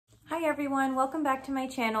Hi everyone, welcome back to my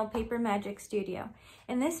channel, Paper Magic Studio.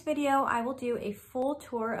 In this video, I will do a full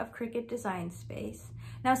tour of Cricut Design Space.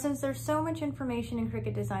 Now, since there's so much information in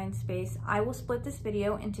Cricut Design Space, I will split this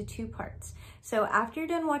video into two parts. So after you're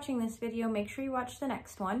done watching this video, make sure you watch the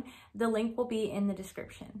next one. The link will be in the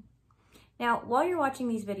description. Now, while you're watching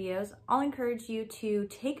these videos, I'll encourage you to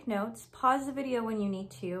take notes, pause the video when you need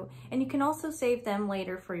to, and you can also save them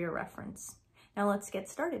later for your reference. Now let's get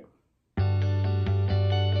started.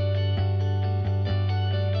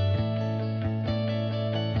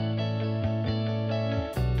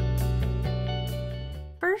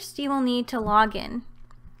 First, you will need to log in.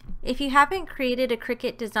 If you haven't created a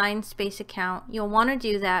Cricut Design Space account, you'll want to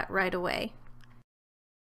do that right away.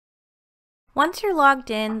 Once you're logged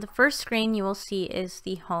in, the first screen you will see is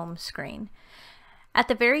the home screen. At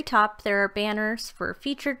the very top, there are banners for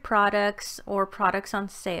featured products or products on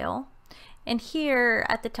sale. And here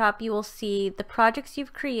at the top, you will see the projects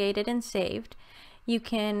you've created and saved. You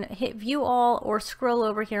can hit view all or scroll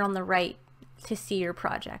over here on the right to see your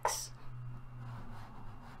projects.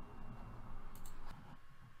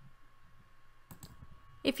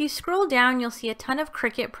 If you scroll down, you'll see a ton of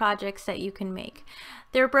Cricut projects that you can make.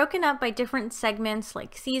 They're broken up by different segments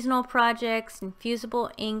like seasonal projects,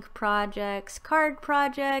 infusible ink projects, card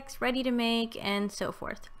projects, ready to make, and so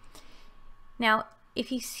forth. Now,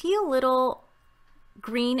 if you see a little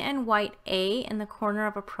green and white A in the corner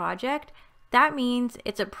of a project, that means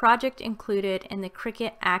it's a project included in the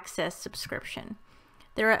Cricut Access subscription.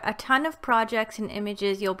 There are a ton of projects and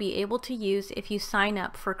images you'll be able to use if you sign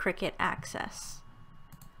up for Cricut Access.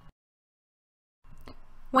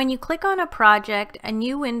 When you click on a project, a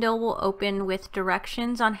new window will open with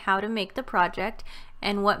directions on how to make the project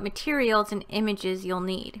and what materials and images you'll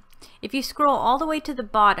need. If you scroll all the way to the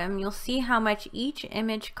bottom, you'll see how much each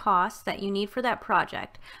image costs that you need for that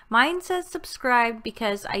project. Mine says subscribe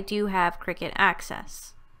because I do have Cricut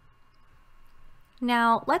Access.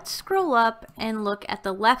 Now let's scroll up and look at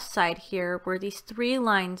the left side here where these three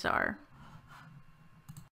lines are.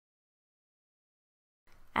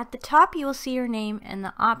 At the top, you will see your name and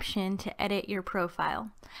the option to edit your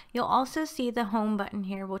profile. You'll also see the home button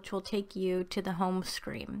here, which will take you to the home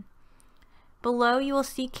screen. Below, you will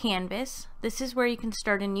see Canvas. This is where you can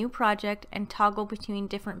start a new project and toggle between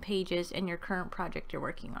different pages in your current project you're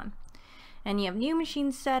working on. And you have new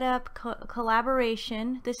machine setup,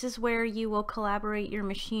 collaboration. This is where you will collaborate your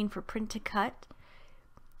machine for print to cut.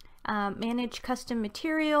 Manage custom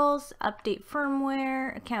materials, update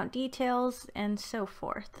firmware, account details, and so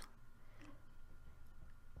forth.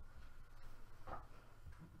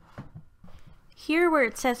 Here where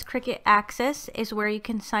it says Cricut Access is where you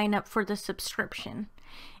can sign up for the subscription.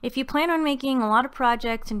 If you plan on making a lot of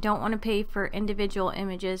projects and don't want to pay for individual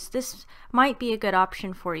images, this might be a good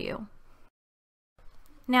option for you.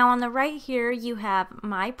 Now on the right here you have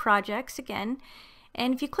My Projects again.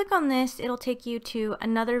 And if you click on this, it'll take you to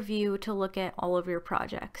another view to look at all of your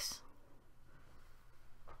projects.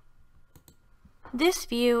 This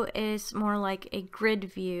view is more like a grid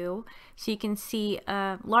view, so you can see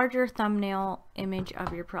a larger thumbnail image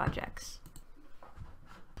of your projects.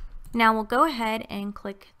 Now we'll go ahead and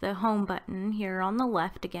click the home button here on the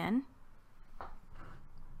left again.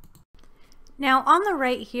 Now on the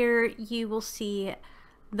right here, you will see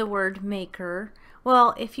the word Maker.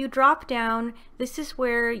 Well, if you drop down, this is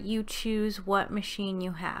where you choose what machine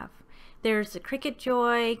you have. There's the Cricut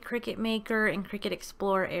Joy, Cricut Maker, and Cricut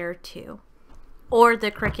Explorer Air 2, or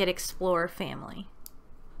the Cricut Explorer family.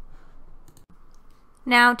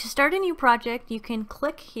 Now, to start a new project, you can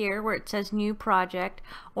click here where it says New Project,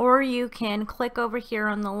 or you can click over here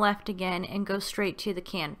on the left again and go straight to the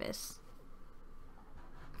canvas.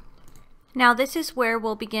 Now, this is where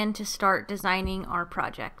we'll begin to start designing our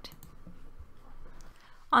project.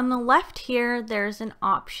 On the left here, there's an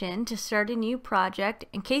option to start a new project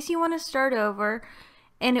in case you want to start over,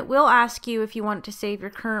 and it will ask you if you want to save your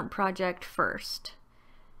current project first.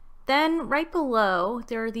 Then right below,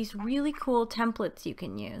 there are these really cool templates you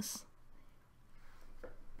can use.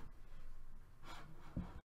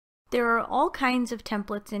 There are all kinds of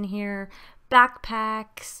templates in here: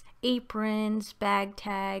 backpacks, aprons, bag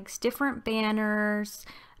tags, different banners,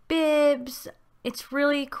 bibs. It's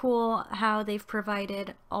really cool how they've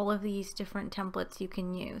provided all of these different templates you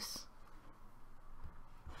can use.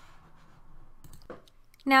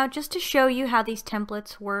 Now, just to show you how these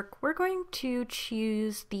templates work, we're going to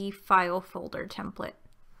choose the file folder template.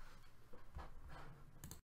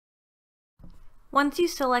 Once you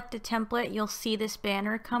select a template, you'll see this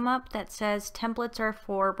banner come up that says templates are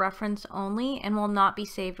for reference only and will not be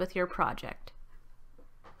saved with your project.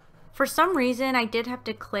 For some reason, I did have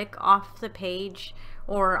to click off the page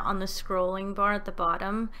or on the scrolling bar at the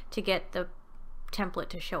bottom to get the template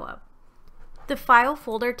to show up. The file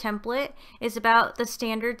folder template is about the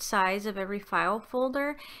standard size of every file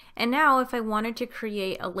folder, and now if I wanted to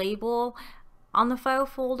create a label on the file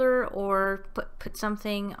folder or put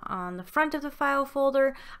something on the front of the file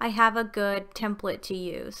folder, I have a good template to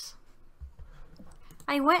use.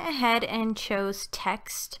 I went ahead and chose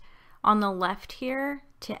text on the left here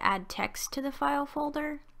to add text to the file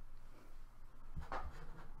folder.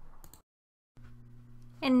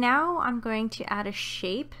 And now I'm going to add a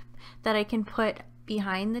shape that I can put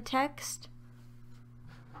behind the text.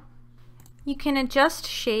 You can adjust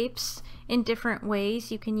shapes in different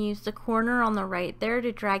ways. You can use the corner on the right there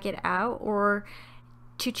to drag it out, or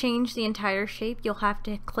to change the entire shape you'll have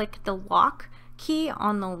to click the lock key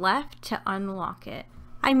on the left to unlock it.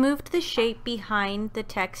 I moved the shape behind the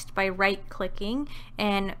text by right-clicking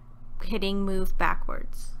and hitting move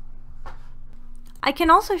backwards. I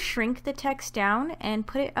can also shrink the text down and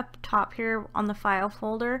put it up top here on the file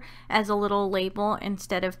folder as a little label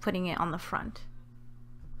instead of putting it on the front.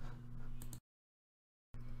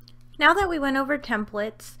 Now that we went over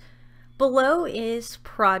templates, below is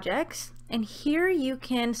projects, and here you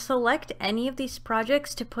can select any of these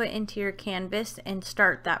projects to put into your canvas and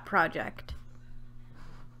start that project.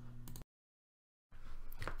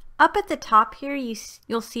 Up at the top here,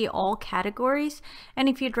 you'll see all categories, and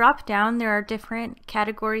if you drop down, there are different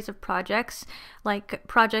categories of projects, like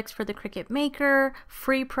projects for the Cricut Maker,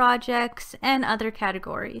 free projects, and other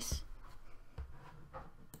categories.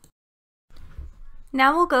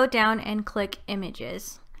 Now we'll go down and click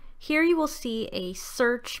Images. Here you will see a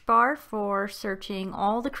search bar for searching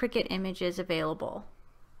all the Cricut images available.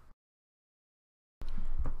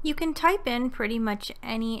 You can type in pretty much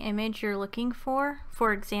any image you're looking for.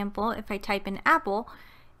 For example, if I type in apple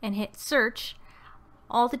and hit search,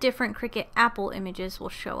 all the different Cricut Apple images will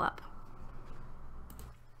show up.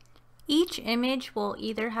 Each image will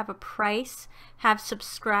either have a price, have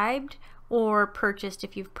subscribed, or purchased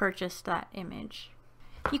if you've purchased that image.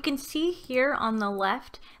 You can see here on the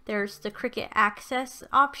left there's the Cricut Access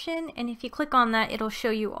option, and if you click on that, it'll show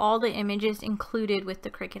you all the images included with the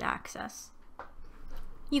Cricut Access.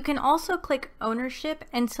 You can also click ownership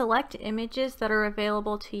and select images that are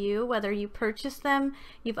available to you, whether you purchased them,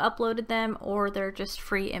 you've uploaded them, or they're just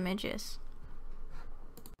free images.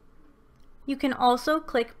 You can also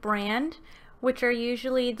click brand, which are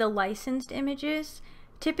usually the licensed images.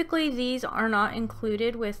 Typically these are not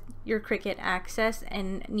included with your Cricut Access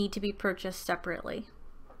and need to be purchased separately.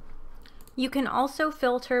 You can also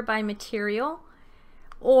filter by material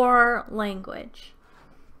or language.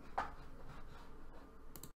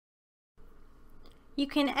 You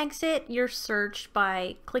can exit your search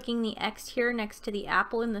by clicking the X here next to the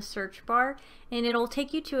apple in the search bar, and it'll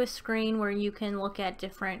take you to a screen where you can look at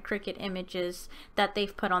different Cricut images that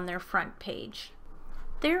they've put on their front page.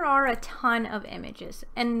 There are a ton of images,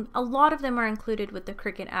 and a lot of them are included with the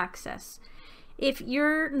Cricut Access. If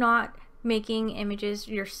you're not making images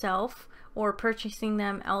yourself or purchasing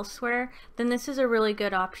them elsewhere, then this is a really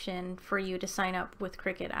good option for you to sign up with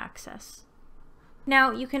Cricut Access.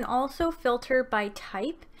 Now you can also filter by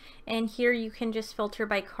type, and here you can just filter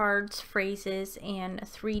by cards, phrases, and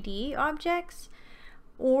 3D objects,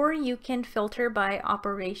 or you can filter by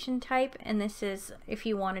operation type, and this is if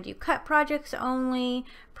you want to do cut projects only,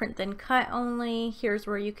 print then cut only. Here's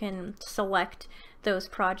where you can select those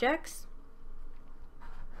projects.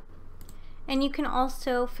 And you can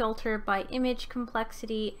also filter by image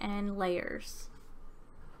complexity and layers.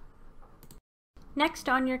 Next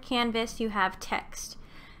on your canvas you have text.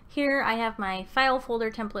 Here I have my file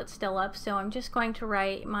folder template still up, so I'm just going to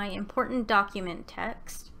write my important document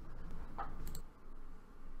text.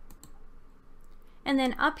 And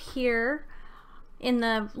then up here in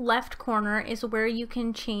the left corner is where you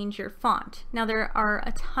can change your font. Now there are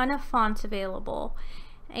a ton of fonts available,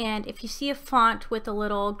 and if you see a font with a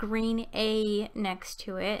little green A next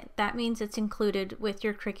to it, that means it's included with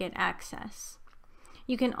your Cricut Access.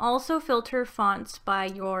 You can also filter fonts by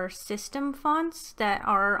your system fonts that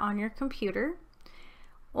are on your computer,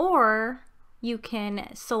 or you can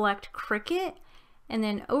select Cricut, and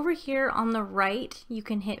then over here on the right you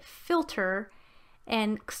can hit filter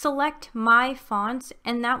and select my fonts,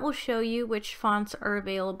 and that will show you which fonts are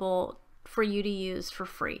available for you to use for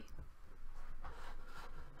free.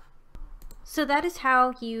 So that is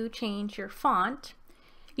how you change your font.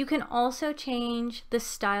 You can also change the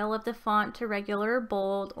style of the font to regular,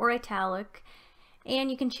 bold, or italic, and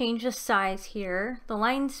you can change the size here, the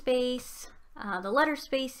line space, the letter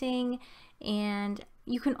spacing, and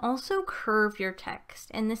you can also curve your text,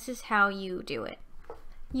 and this is how you do it.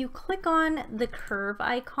 You click on the curve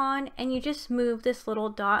icon and you just move this little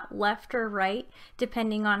dot left or right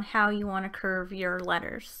depending on how you want to curve your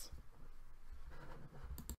letters.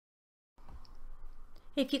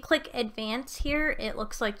 If you click Advance here, it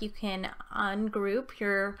looks like you can ungroup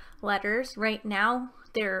your letters. Right now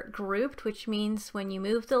they're grouped, which means when you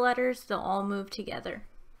move the letters, they'll all move together.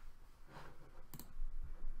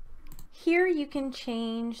 Here you can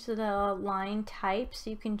change the line type, so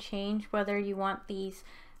you can change whether you want these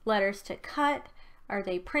letters to cut, are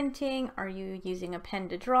they printing, are you using a pen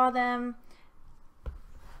to draw them.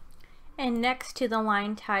 And next to the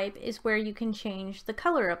line type is where you can change the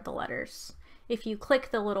color of the letters. If you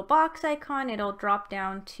click the little box icon, it'll drop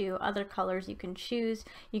down to other colors you can choose.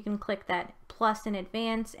 You can click that plus in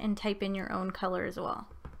advance and type in your own color as well.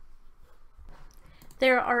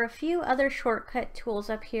 There are a few other shortcut tools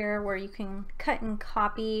up here where you can cut and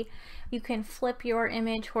copy. You can flip your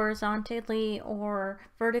image horizontally or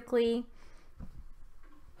vertically.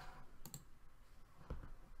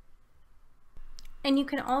 And you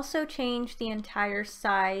can also change the entire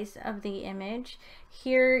size of the image.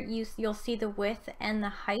 Here you'll see the width and the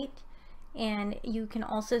height, and you can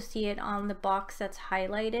also see it on the box that's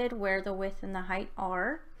highlighted where the width and the height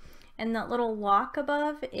are. And that little lock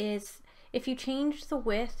above is, if you change the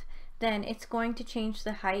width, then it's going to change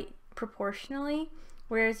the height proportionally,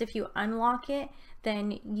 whereas if you unlock it,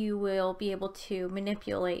 then you will be able to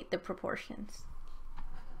manipulate the proportions.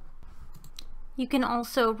 You can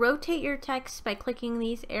also rotate your text by clicking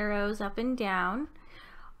these arrows up and down,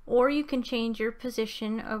 or you can change your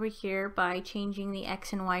position over here by changing the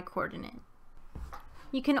X and Y coordinate.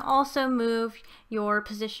 You can also move your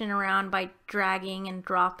position around by dragging and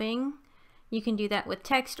dropping. You can do that with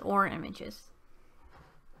text or images.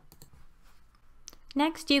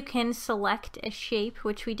 Next, you can select a shape,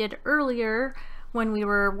 which we did earlier when we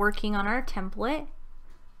were working on our template.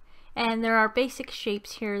 And there are basic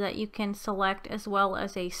shapes here that you can select, as well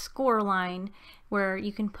as a score line where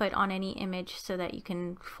you can put on any image so that you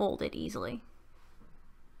can fold it easily.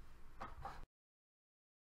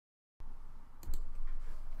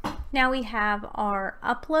 Now we have our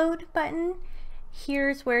upload button.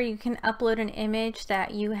 Here's where you can upload an image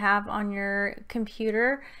that you have on your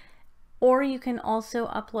computer, or you can also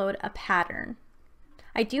upload a pattern.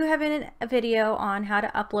 I do have a video on how to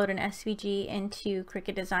upload an SVG into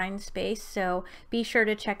Cricut Design Space, so be sure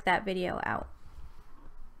to check that video out.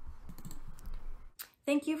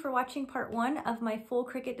 Thank you for watching part 1 of my full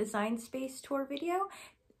Cricut Design Space tour video.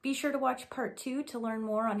 Be sure to watch part 2 to learn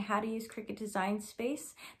more on how to use Cricut Design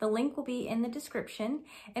Space. The link will be in the description.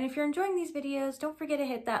 And if you're enjoying these videos, don't forget to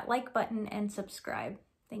hit that like button and subscribe.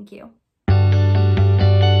 Thank you.